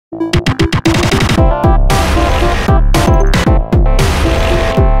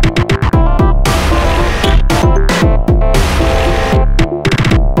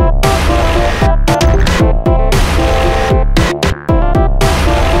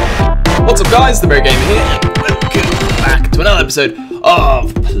What's up guys, TheMerryGamer here, and welcome back to another episode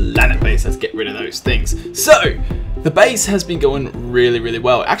of Planetbase. Let's get rid of those things. So, the base has been going really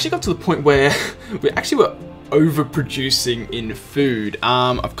well. It actually got to the point where we actually were overproducing in food.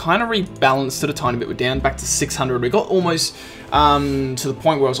 I've kind of rebalanced it a tiny bit. We're down back to 600. We got almost to the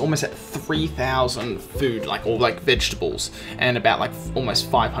point where I was almost at 3,000 food, all vegetables, and about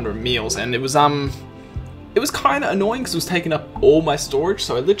almost 500 meals, and it was kind of annoying because it was taking up all my storage,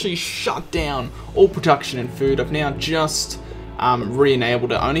 so I literally shut down all production and food. I've now just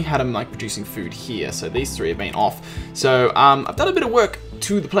re-enabled it. I only had them producing food here, so these three have been off. So I've done a bit of work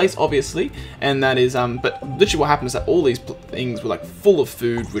to the place, obviously, and that is, but literally what happened is that all these things were full of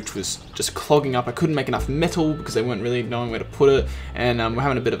food, which was just clogging up. I couldn't make enough metal because they weren't really knowing where to put it, and we're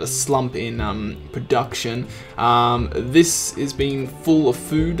having a bit of a slump in production. This is being full of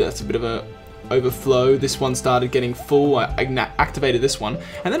food. That's a bit of a overflow. This one started getting full. I activated this one,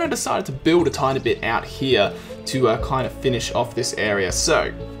 and then I decided to build a tiny bit out here to kind of finish off this area.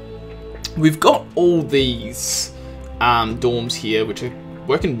 So we've got all these dorms here, which are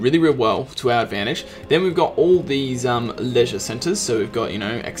working really well to our advantage. Then we've got all these leisure centers, so we've got, you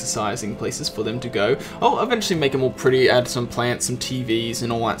know, exercising places for them to go. I'll eventually make them all pretty, add some plants, some TVs,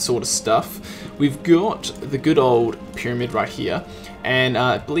 and all that sort of stuff. We've got the good old pyramid right here, and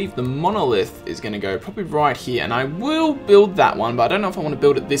I believe the monolith is going to go probably right here, and I will build that one, but I don't know if I want to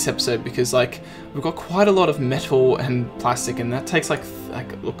build it this episode because we've got quite a lot of metal and plastic, and that takes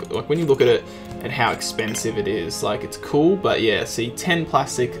look when you look at it and how expensive it is, it's cool, but yeah, see, 10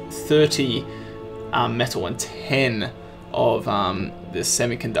 plastic, 30 metal, and 10 of the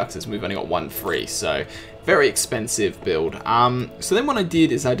semiconductors. We've only got one free, so very expensive build. So then what I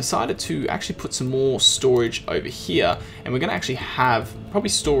did is I decided to actually put some more storage over here, and we're going to actually have probably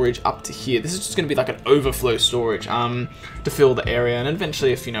storage up to here. This is just going to be an overflow storage to fill the area, and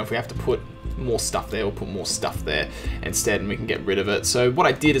eventually if we have to put more stuff there, we'll put more stuff there instead, and we can get rid of it. So what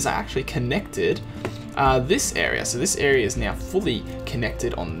I did is I actually connected this area. So this area is now fully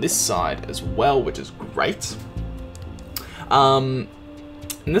connected on this side as well, which is great. And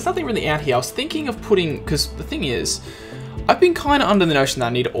there's nothing really out here. I was thinking of putting, because the thing is, I've been kind of under the notion that I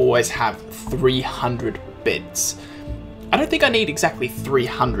need to always have 300 beds. I don't think I need exactly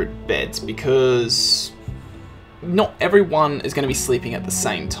 300 beds because not everyone is going to be sleeping at the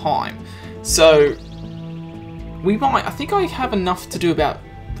same time. So I think I have enough to do about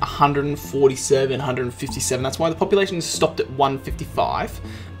 147, 157. That's why the population stopped at 155.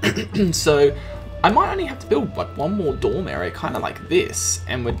 So I might only have to build one more dorm area, kind of like this,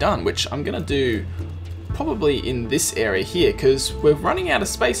 and we're done, which I'm going to do probably in this area here, because we're running out of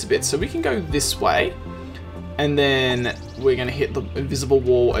space a bit, so we can go this way, and then we're going to hit the invisible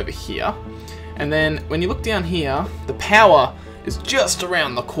wall over here. And then when you look down here, the power is just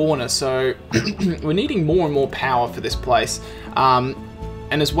around the corner, so we're needing more and more power for this place. And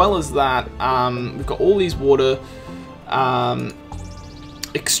as well as that, we've got all these water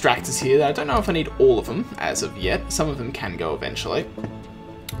extractors here. I don't know if I need all of them as of yet. Some of them can go eventually.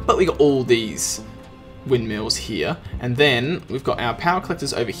 But we got all these windmills here, and then we've got our power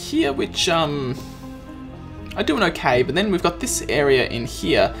collectors over here, which are doing okay. But then we've got this area in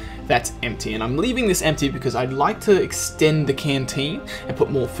here that's empty, and I'm leaving this empty because I'd like to extend the canteen and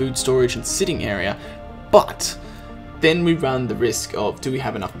put more food storage and sitting area, but then we run the risk of, do we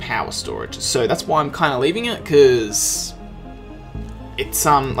have enough power storage? So that's why I'm kind of leaving it, because it's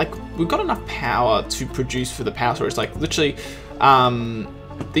we've got enough power to produce for the power storage. Literally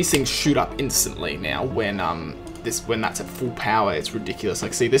these things shoot up instantly now when that's at full power. It's ridiculous.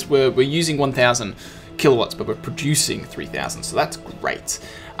 See this, we're using 1,000 kilowatts, but we're producing 3,000, so that's great.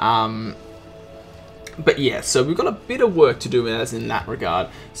 But yeah, so we've got a bit of work to do as in that regard.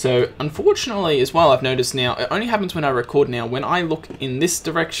 So unfortunately as well, I've noticed now, it only happens when I record now. When I look in this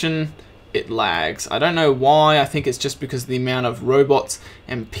direction, it lags. I don't know why. I think it's just because of the amount of robots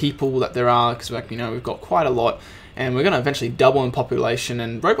and people that there are, because we've got quite a lot, and we're going to eventually double in population,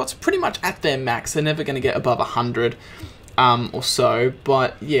 and robots are pretty much at their max. They're never going to get above 100 or so,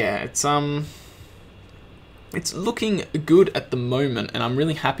 but yeah, it's looking good at the moment, and I'm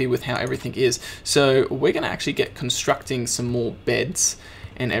really happy with how everything is. So we're going to actually get constructing some more beds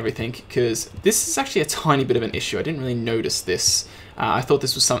and everything, because this is actually a tiny bit of an issue. I didn't really notice this. I thought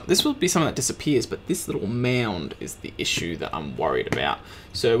this would be something that disappears, but this little mound is the issue that I'm worried about.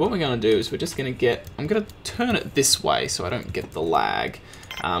 So what we're going to do is we're just going to I'm going to turn it this way so I don't get the lag,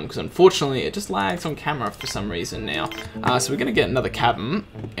 because unfortunately it just lags on camera for some reason now. So we're going to get another cabin,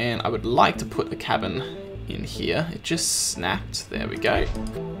 and I would like to put a cabin in here. It just snapped. There we go.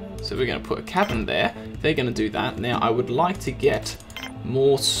 So we're going to put a cabin there. They're going to do that. Now I would like to get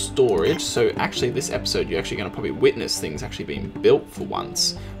more storage. So actually this episode you're actually going to probably witness things actually being built for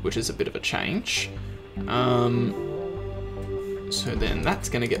once, which is a bit of a change. So then that's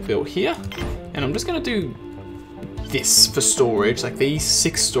going to get built here, and I'm just going to do this for storage. Like these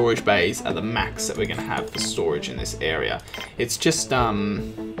 6 storage bays are the max that we're going to have for storage in this area. It's just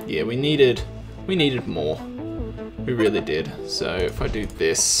yeah, we needed more. We really did. So if I do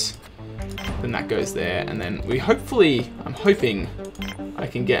this, then that goes there, and then we I'm hoping I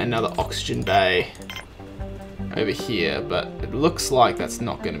can get another oxygen bay over here, but it looks like that's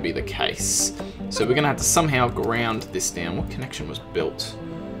not going to be the case. So we're going to have to somehow ground this down. What connection was built?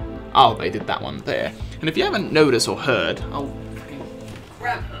 Oh, they did that one there. And if you haven't noticed or heard, I'll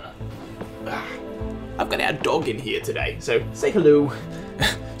grab her. I've got our dog in here today, so say hello.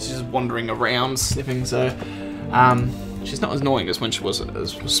 She's just wandering around, sniffing, so she's not as annoying as when she was a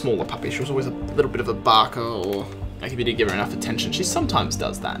smaller puppy. She was always a little bit of a barker, or like if you didn't give her enough attention. She sometimes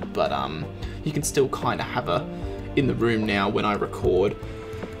does that, but you can still kind of have her in the room now when I record.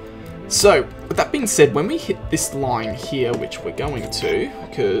 So, with that being said, when we hit this line here, which we're going to,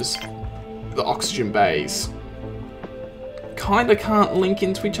 because the oxygen bays kind of can't link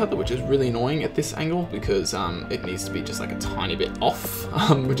into each other, which is really annoying at this angle, because it needs to be just like a tiny bit off,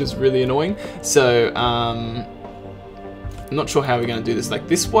 which is really annoying. So, I'm not sure how we're going to do this. Like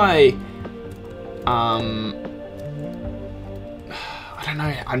this way, I don't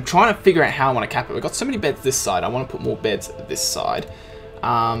know. I'm trying to figure out how I want to cap it. We've got so many beds this side. I want to put more beds this side.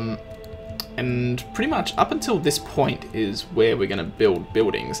 And pretty much up until this point is where we're going to build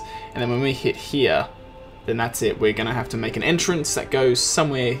buildings. And then when we hit here, then that's it. We're going to have to make an entrance that goes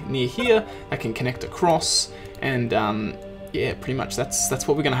somewhere near here that can connect across. And yeah, pretty much that's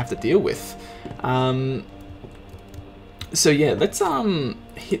what we're going to have to deal with. So yeah, let's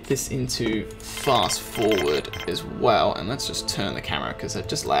hit this into fast forward as well, and let's just turn the camera because it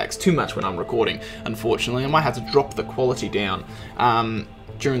just lags too much when I'm recording. Unfortunately, I might have to drop the quality down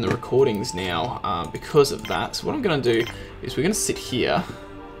during the recordings now because of that. So what I'm going to do is we're going to sit here,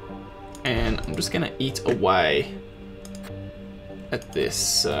 and I'm just going to eat away at this.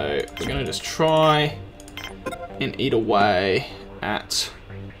 So we're going to just try and eat away at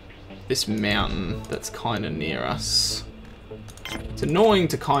this mountain that's kind of near us. It's annoying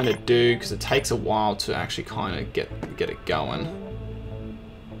to kind of do because it takes a while to actually kind of get it going.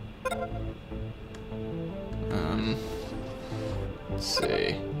 Let's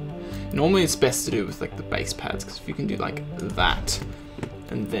see. Normally it's best to do with like the base pads, because if you can do like that,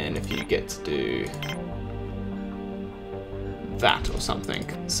 and then if you get to do that or something,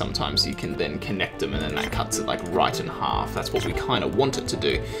 sometimes you can then connect them, and then that cuts it like right in half. That's what we kind of want it to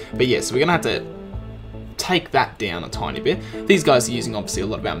do. But yeah, so we're gonna have to take that down a tiny bit. These guys are using obviously a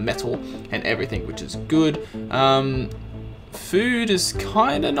lot of our metal and everything, which is good. Food is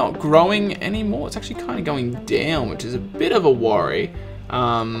kind of not growing anymore. It's actually kind of going down, which is a bit of a worry.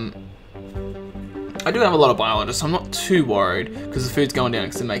 I do have a lot of biologists, so I'm not too worried because the food's going down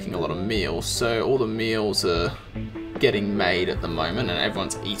because they're making a lot of meals. So all the meals are getting made at the moment, and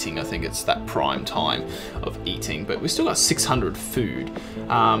everyone's eating. I think it's that prime time of eating, but we've still got 600 food.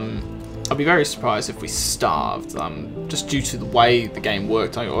 I'd be very surprised if we starved, just due to the way the game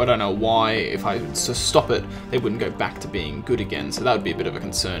worked. I don't know why, if I stop it, they wouldn't go back to being good again. So that would be a bit of a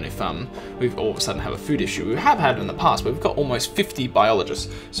concern if we've all of a sudden have a food issue. We have had it in the past, but we've got almost 50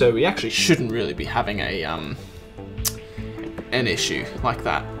 biologists, so we actually shouldn't really be having a an issue like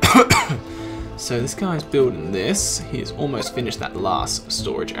that. So this guy's building this. He's almost finished that last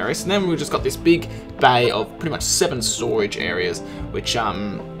storage area. So then we've just got this big bay of pretty much 7 storage areas, which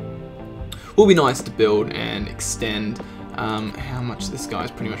will be nice to build and extend. How much this guy's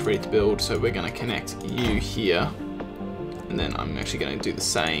pretty much ready to build, so we're going to connect you here, and then I'm actually going to do the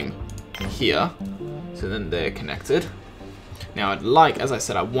same here, so then they're connected. Now I'd like, as I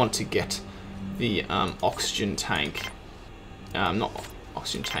said, I want to get the oxygen tank, not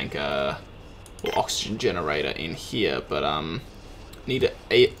oxygen tank, or oxygen generator in here, but need to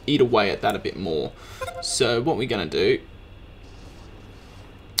eat away at that a bit more. So what we're going to do,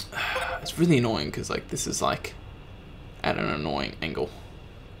 it's really annoying because like this is like at an annoying angle.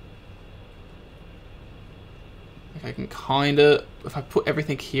 Like I can kind of, if I put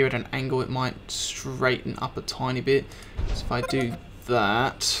everything here at an angle, it might straighten up a tiny bit. So if I do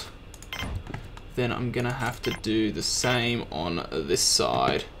that, then I'm gonna have to do the same on this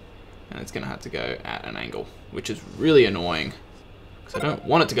side, and it's gonna have to go at an angle, which is really annoying because I don't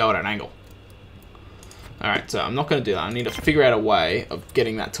want it to go at an angle. Alright, so I'm not going to do that. I need to figure out a way of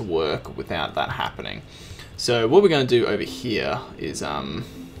getting that to work without that happening. So what we're going to do over here is we're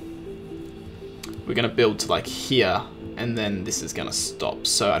going to build to like here, and then this is gonna stop.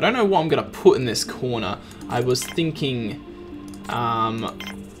 So I don't know what I'm gonna put in this corner. I was thinking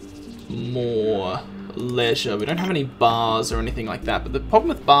more leisure. We don't have any bars or anything like that, but the problem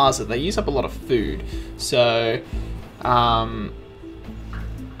with bars is they use up a lot of food. So I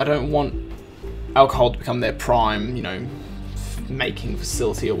don't want alcohol to become their prime, you know, making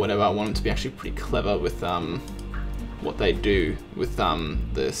facility or whatever. I want them to be actually pretty clever with what they do with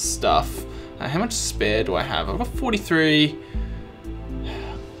the stuff. How much spare do I have? I've got 43.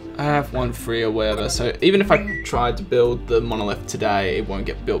 I have 1 free or whatever, so even if I tried to build the monolith today, it won't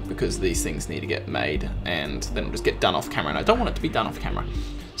get built because these things need to get made, and then it'll just get done off camera, and I don't want it to be done off camera.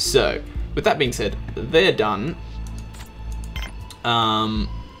 So, with that being said, they're done. I'm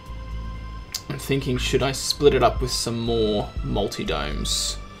thinking, should I split it up with some more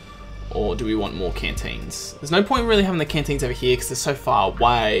multi-domes? Or do we want more canteens? There's no point really having the canteens over here because they're so far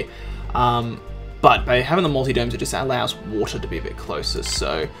away. But by having the multi-domes, it just allows water to be a bit closer.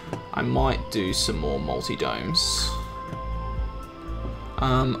 So I might do some more multi-domes.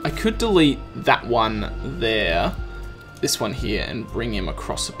 I could delete that one there, this one here, and bring him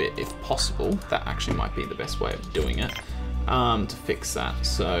across a bit if possible. That actually might be the best way of doing it to fix that.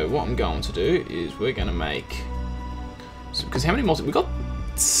 So what I'm going to do is we're going to make... Because how many multi... We've got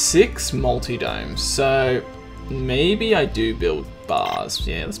 6 multi-domes. So maybe I do build bars.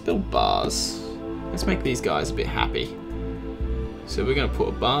 Yeah, let's build bars. Let's make these guys a bit happy. So we're going to put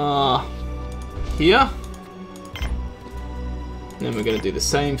a bar here. And then we're going to do the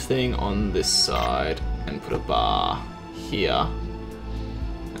same thing on this side and put a bar here.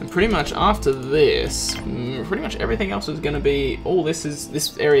 And pretty much after this, pretty much everything else is going to be,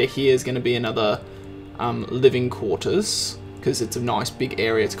 this area here is going to be another living quarters, because it's a nice big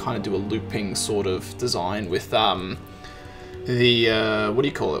area to kind of do a looping sort of design with the, what do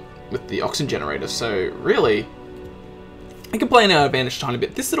you call it? With the oxygen generator. So really, it can play in our advantage a tiny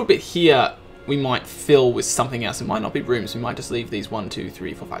bit. This little bit here, we might fill with something else. It might not be rooms. We might just leave these 1, 2,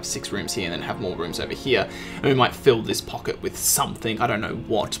 3, 4, 5, 6 rooms here and then have more rooms over here. And we might fill this pocket with something. I don't know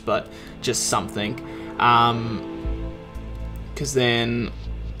what, but just something. Because then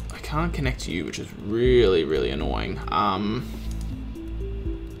I can't connect to you, which is really, really annoying.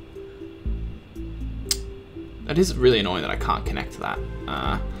 It is really annoying that I can't connect to that.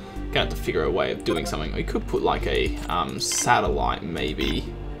 Gonna have to figure a way of doing something. We could put like a satellite maybe.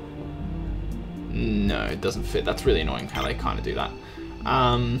 No, it doesn't fit. That's really annoying how they kind of do that.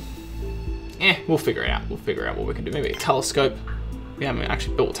 We'll figure it out. We'll figure out what we can do. Maybe a telescope. We haven't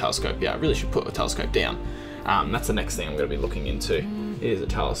actually built a telescope. Yeah, I really should put a telescope down. That's the next thing I'm going to be looking into, is a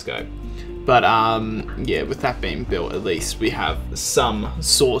telescope. But yeah, with that being built, at least we have some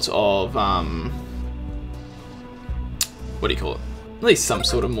sort of what do you call it? At least some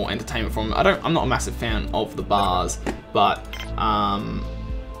sort of more entertainment from it. I'm not a massive fan of the bars, but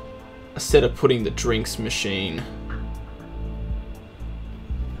instead of putting the drinks machine,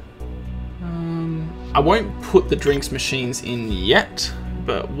 I won't put the drinks machines in yet,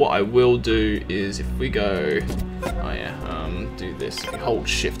 but what I will do is if we go, do this, if we hold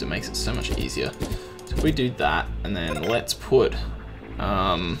shift, it makes it so much easier. So if we do that, and then let's put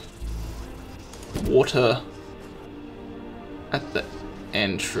water at the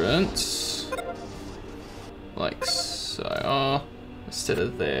entrance, like so. Instead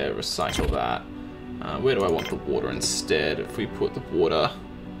of there, recycle that. Where do I want the water instead? If we put the water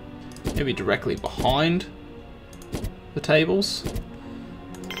maybe directly behind the tables,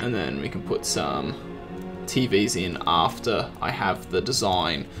 and then we can put some TVs in after I have the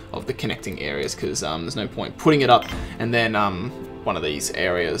design of the connecting areas, because there's no point putting it up and then one of these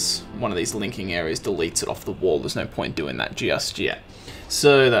areas, one of these linking areas deletes it off the wall. There's no point doing that just yet.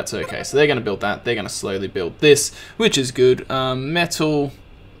 So that's okay. So they're going to build that. They're going to slowly build this, which is good. Metal,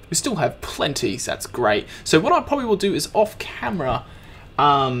 we still have plenty, so that's great. So what I probably will do is off camera,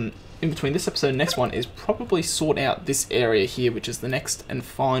 in between this episode and next one, is probably sort out this area here, which is the next and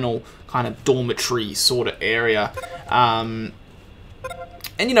final kind of dormitory sort of area.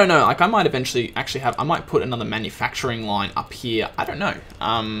 And you don't know, like I might eventually actually have, I might put another manufacturing line up here. I don't know.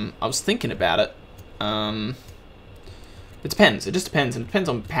 I was thinking about it. It depends. It just depends. And it depends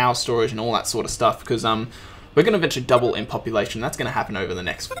on power storage and all that sort of stuff, because we're going to eventually double in population. That's going to happen over the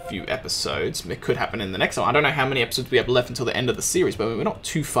next few episodes. It could happen in the next one. I don't know how many episodes we have left until the end of the series, but we're not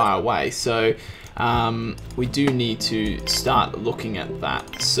too far away. So we do need to start looking at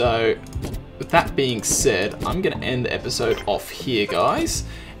that. So with that being said, I'm going to end the episode off here, guys.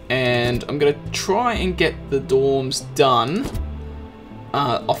 And I'm going to try and get the dorms done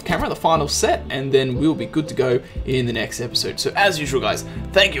off camera, the final set, and then we'll be good to go in the next episode. So as usual, guys,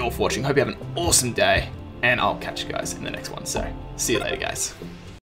 thank you all for watching. Hope you have an awesome day, and I'll catch you guys in the next one. So see you later, guys.